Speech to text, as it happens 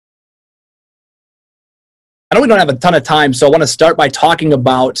I know we don't have a ton of time, so I want to start by talking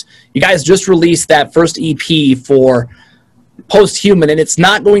about, you guys just released that first EP for Post-Human, and it's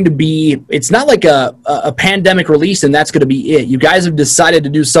not like a pandemic release and that's going to be it. You guys have decided to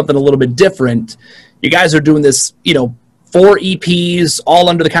do something a little bit different. You guys are doing this, 4 EPs all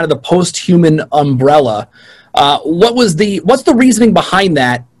under the kind of the Post-Human umbrella. What's the reasoning behind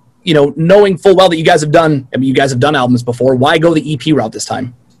that? Knowing full well that you guys have done albums before. Why go the EP route this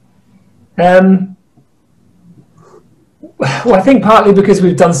time? Well, I think partly because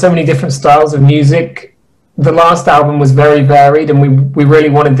we've done so many different styles of music. The last album was very varied, and we really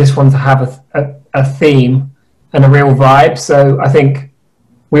wanted this one to have a theme and a real vibe. So I think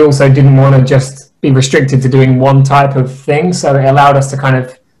we also didn't want to just be restricted to doing one type of thing. So it allowed us to kind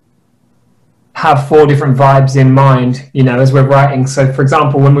of have 4 different vibes in mind, as we're writing. So for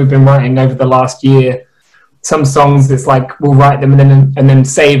example, when we've been writing over the last year, some songs, it's like we'll write them and then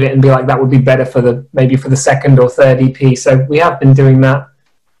save it and be like, that would be better maybe for the second or third EP. So we have been doing that.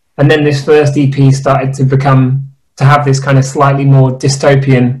 And then this first EP started to have this kind of slightly more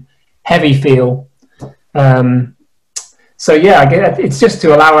dystopian, heavy feel. So yeah, it's just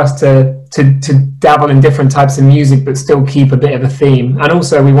to allow us to dabble in different types of music, but still keep a bit of a theme. And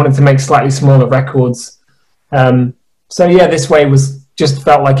also we wanted to make slightly smaller records. So yeah, this way just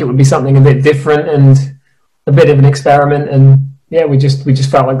felt like it would be something a bit different and a bit of an experiment. And yeah, we just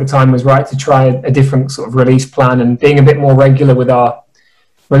felt like the time was right to try a different sort of release plan and being a bit more regular with our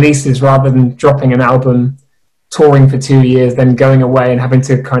releases rather than dropping an album, touring for 2 years, then going away and having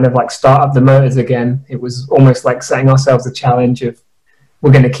to kind of like start up the motors again. It was almost like setting ourselves a challenge of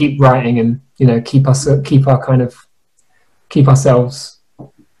we're going to keep writing and keep ourselves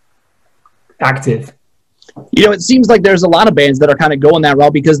active. It seems like there's a lot of bands that are kind of going that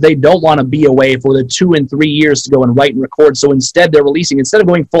route because they don't want to be away for the 2 and 3 years to go and write and record. So instead they're releasing, instead of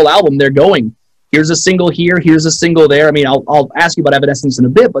going full album, they're going, here's a single here, here's a single there. I mean, I'll ask you about Evanescence in a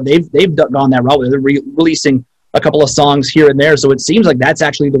bit, but they've gone that route where they're releasing a couple of songs here and there. So it seems like that's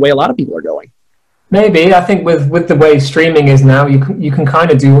actually the way a lot of people are going. Maybe. I think with the way streaming is now, you can kind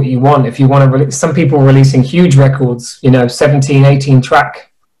of do what you want. If you want to release, some people are releasing huge records, 17, 18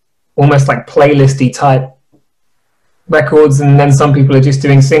 track, almost like playlisty type records, and then some people are just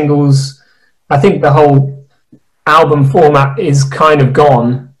doing singles. I think the whole album format is kind of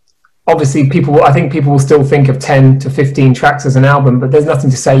gone. Obviously, I think people will still think of 10 to 15 tracks as an album, but there's nothing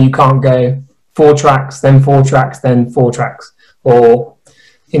to say you can't go 4 tracks, then 4 tracks, then 4 tracks. Or,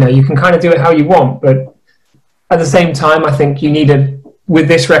 you can kind of do it how you want. But at the same time, I think with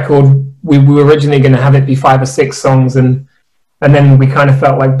this record, we were originally going to have it be 5 or 6 songs. And then we kind of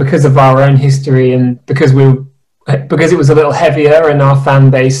felt like because of our own history and because it was a little heavier and our fan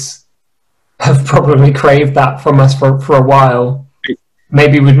base have probably craved that from us for a while,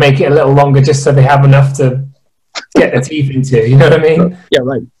 maybe we'd make it a little longer just so they have enough to get their teeth into, you know what I mean? Yeah,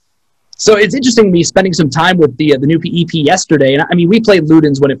 right. So it's interesting me spending some time with the new EP yesterday. And I mean, we played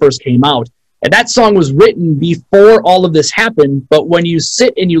Ludens when it first came out. And that song was written before all of this happened. But when you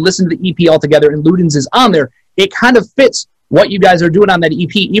sit and you listen to the EP altogether and Ludens is on there, it kind of fits what you guys are doing on that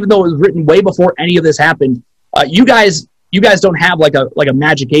EP, even though it was written way before any of this happened. You guys don't have like a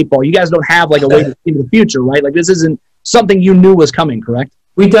magic 8 ball. You guys don't have like a way to see the future, right? Like this isn't something you knew was coming, correct?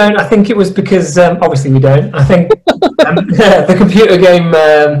 We don't. I think it was because obviously we don't. I think the computer game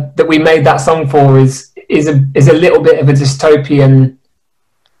that we made that song for is a little bit of a dystopian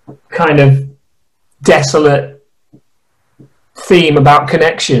kind of desolate theme about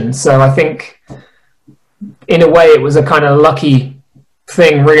connection. So I think in a way it was a kind of lucky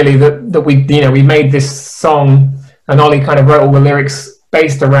thing really that we made this song and Ollie kind of wrote all the lyrics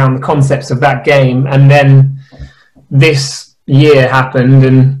based around the concepts of that game, and then this year happened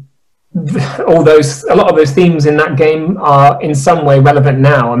and a lot of those themes in that game are in some way relevant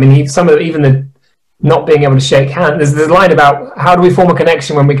now. I mean, even the not being able to shake hands, there's a line about how do we form a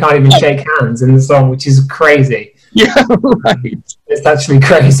connection when we can't even shake hands in the song, which is crazy. Yeah, right. It's actually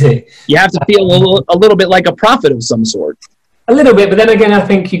crazy. You have to feel a little bit like a prophet of some sort. A little bit, but then again, I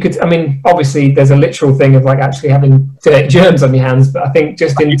think obviously there's a literal thing of like actually having germs on your hands, but I think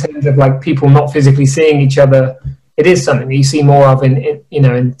just in terms of like people not physically seeing each other, it is something that you see more of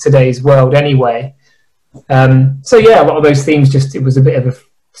in today's world anyway. So yeah, a lot of those themes it was a bit of a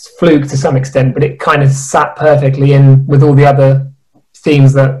fluke to some extent, but it kind of sat perfectly in with all the other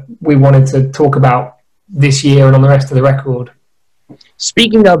themes that we wanted to talk about this year and on the rest of the record.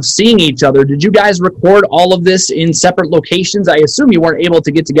 Speaking of seeing each other, did you guys record all of this in separate locations? I assume you weren't able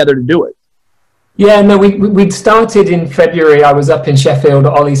to get together to do it. Yeah, no, we'd started in February. I was up in Sheffield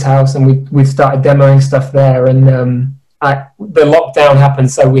at Ollie's house, and we started demoing stuff there. And the lockdown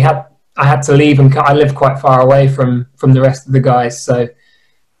happened, so we had I had to leave, and I lived quite far away from the rest of the guys. So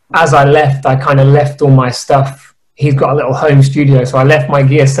as I left, I kind of left all my stuff. He's got a little home studio, so I left my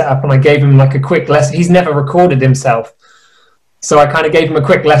gear set up, and I gave him like a quick lesson. He's never recorded himself, so I kind of gave him a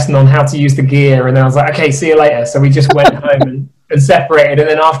quick lesson on how to use the gear, and then I was like, okay, see you later. So we just went home and separated, and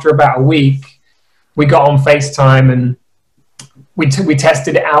then after about a week, we got on FaceTime, and we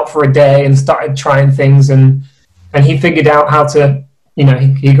tested it out for a day and started trying things, and he figured out how to, you know,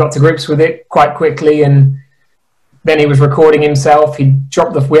 he got to grips with it quite quickly, and then he was recording himself. We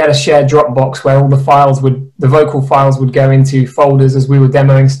had a shared Dropbox where all the vocal files would go into folders as we were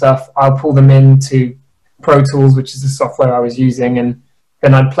demoing stuff. I'll pull them into Pro Tools, which is the software I was using, and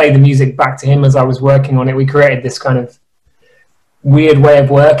then I'd play the music back to him as I was working on it. We created this kind of weird way of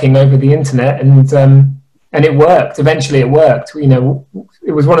working over the internet, and it worked. Eventually it worked. You know,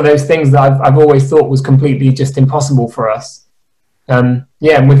 it was one of those things that I've always thought was completely just impossible for us. And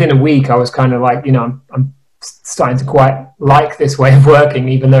within a week I was kind of like, you know, I'm starting to quite like this way of working,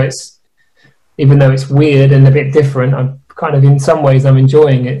 even though it's weird and a bit different. I'm kind of, in some ways, I'm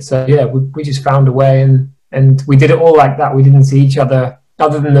enjoying it. So yeah, we just found a way, and we did it all like that. We didn't see each other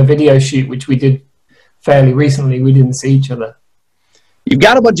other than the video shoot, which we did fairly recently. We didn't see each other. You've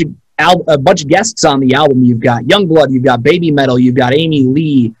got a bunch of guests on the album. You've got Youngblood, you've got Baby Metal, you've got Amy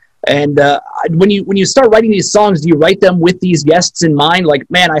Lee. And when you start writing these songs, do you write them with these guests in mind? Like,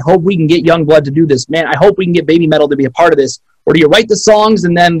 man, I hope we can get Youngblood to do this. Man, I hope we can get Baby Metal to be a part of this. Or do you write the songs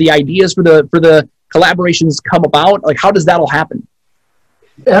and then the ideas for the collaborations come about? Like, how does that all happen?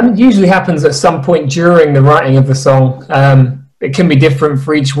 It usually happens at some point during the writing of the song. It can be different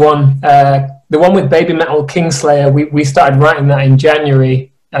for each one. The one with Baby Metal, Kingslayer, we started writing that in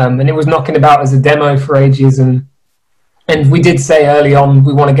January, and it was knocking about as a demo for ages. And we did say early on,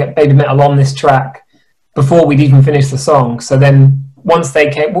 we want to get Baby Metal on this track before we'd even finished the song. So then once they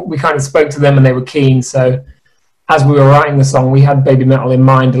came, we kind of spoke to them and they were keen. So as we were writing the song, we had Baby Metal in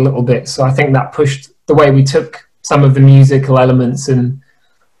mind a little bit. So I think that pushed the way we took some of the musical elements, and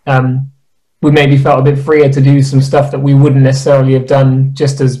we maybe felt a bit freer to do some stuff that we wouldn't necessarily have done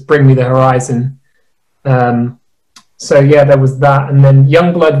just as Bring Me the Horizon. So yeah, there was that. And then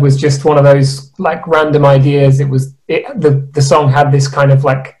Youngblood was just one of those like random ideas. The song had this kind of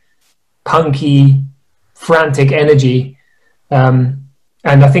like punky, frantic energy. And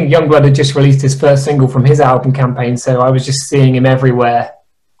I think Youngblood had just released his first single from his album campaign. So I was just seeing him everywhere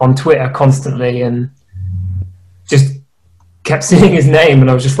on Twitter constantly, and just kept seeing his name. And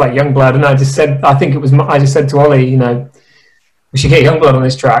I was just like, Youngblood. And I just said to Ollie, you know, we should get Youngblood on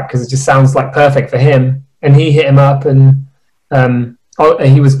this track because it just sounds like perfect for him. And he hit him up, and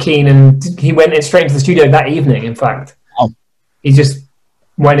he was keen, and he went straight into the studio that evening, in fact. Oh. He just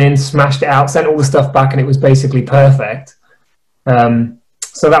went in, smashed it out, sent all the stuff back, and it was basically perfect.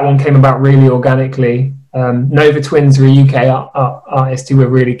 So that one came about really organically. Nova Twins were a UK artist who we're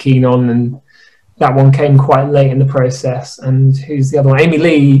really keen on, and that one came quite late in the process. And who's the other one? Amy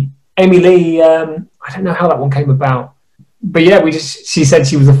Lee, I don't know how that one came about. But yeah, she said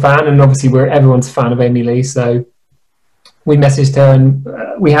she was a fan, and obviously everyone's a fan of Amy Lee, so we messaged her, and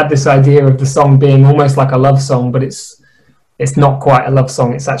we had this idea of the song being almost like a love song, but it's not quite a love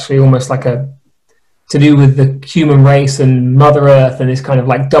song. It's actually almost like to do with the human race and Mother Earth, and this kind of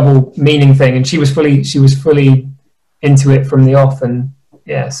like double meaning thing. And she was fully into it from the off, and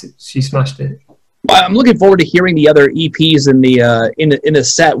yes, she smashed it. I'm looking forward to hearing the other EPs in the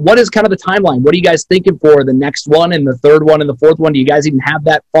set. What is kind of the timeline? What are you guys thinking for the next one and the third one and the fourth one? Do you guys even have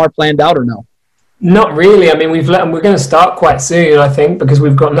that far planned out or no? Not really. I mean, we're going to start quite soon, I think, because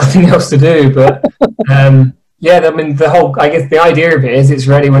we've got nothing else to do. But yeah, I mean, I guess the idea of it is it's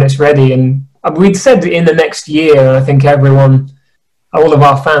ready when it's ready. And we'd said in the next year, and I think all of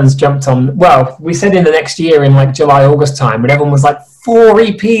our fans jumped on. Well, we said in the next year in like July, August time, and everyone was like 4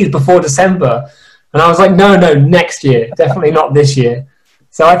 EPs before December. And I was like, no, next year, definitely not this year.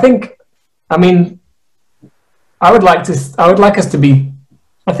 So I think, I mean, I would like us to be,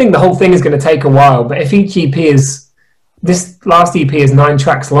 I think the whole thing is going to take a while, but if each EP this last EP is 9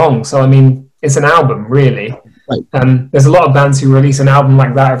 tracks long. So, I mean, it's an album, really. Right. There's a lot of bands who release an album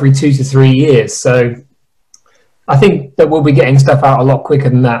like that every 2 to 3 years. So I think that we'll be getting stuff out a lot quicker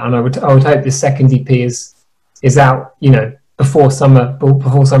than that. And I would hope this second EP is out, you know, before summer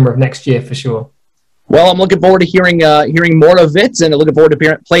of next year for sure. Well, I'm looking forward to hearing more of it, and looking forward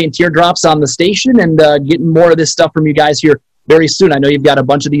to playing Teardrops on the station and getting more of this stuff from you guys here very soon. I know you've got a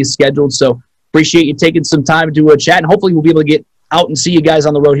bunch of these scheduled, so appreciate you taking some time to chat, and hopefully we'll be able to get out and see you guys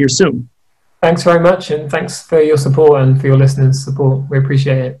on the road here soon. Thanks very much, and thanks for your support and for your listeners' support. We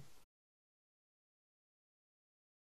appreciate it.